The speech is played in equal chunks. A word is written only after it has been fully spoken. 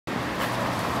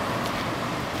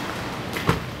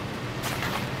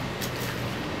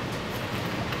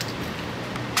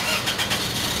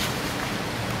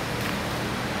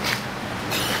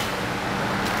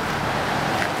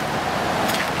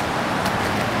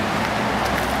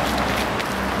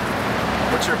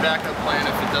what's your backup plan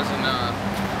if it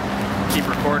doesn't keep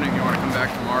recording? You want to come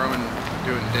back tomorrow and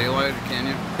do it in daylight, can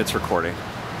you? It's recording.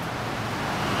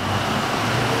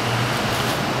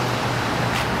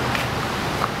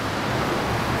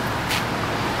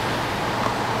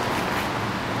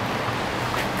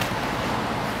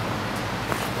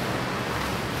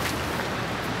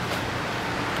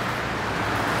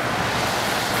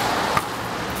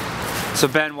 So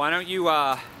Ben, why don't you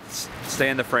stay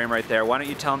in the frame right there? Why don't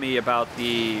you tell me about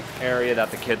the area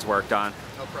that the kids worked on?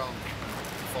 No problem.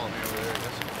 Follow me over there,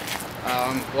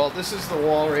 I guess. Well, this is the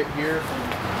wall right here from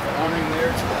the awning there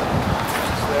to the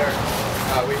just there.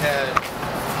 We had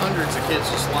hundreds of kids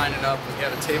just lining up. We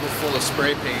had a table full of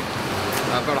spray paint,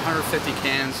 about 150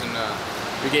 cans, and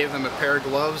we gave them a pair of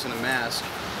gloves and a mask.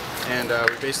 And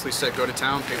we basically said, go to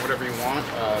town, paint whatever you want,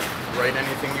 write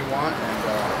anything you want,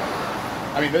 and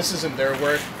I mean, this isn't their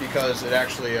work because it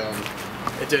actually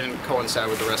it didn't coincide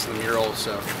with the rest of the mural.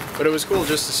 So, but it was cool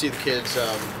just to see the kids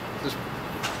just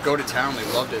go to town. They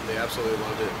loved it. They absolutely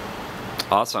loved it.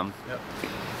 Awesome. Yep.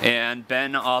 And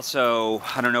Ben also,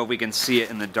 I don't know if we can see it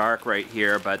in the dark right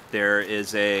here, but there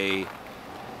is a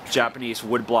Japanese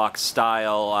woodblock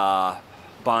style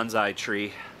bonsai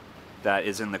tree that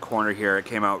is in the corner here. It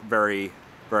came out very,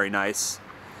 very nice.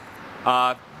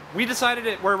 We decided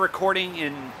that we're recording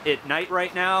at night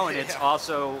right now, and it's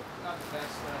also Not the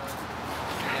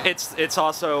best, it's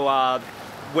also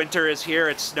winter is here.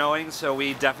 It's snowing, so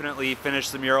we definitely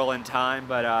finished the mural in time.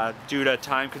 But due to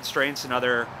time constraints and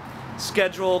other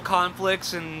schedule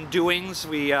conflicts and doings,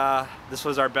 we this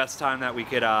was our best time that we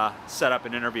could set up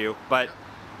an interview. But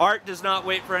art does not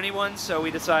wait for anyone, so we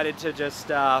decided to just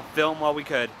film while we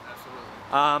could.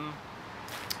 Absolutely.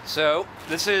 So,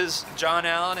 this is John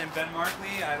Allen and Ben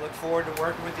Markley. I look forward to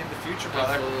working with you in the future,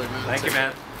 brother. Absolutely, man. Thank you,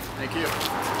 man. Thank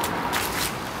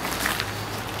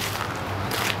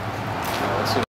you.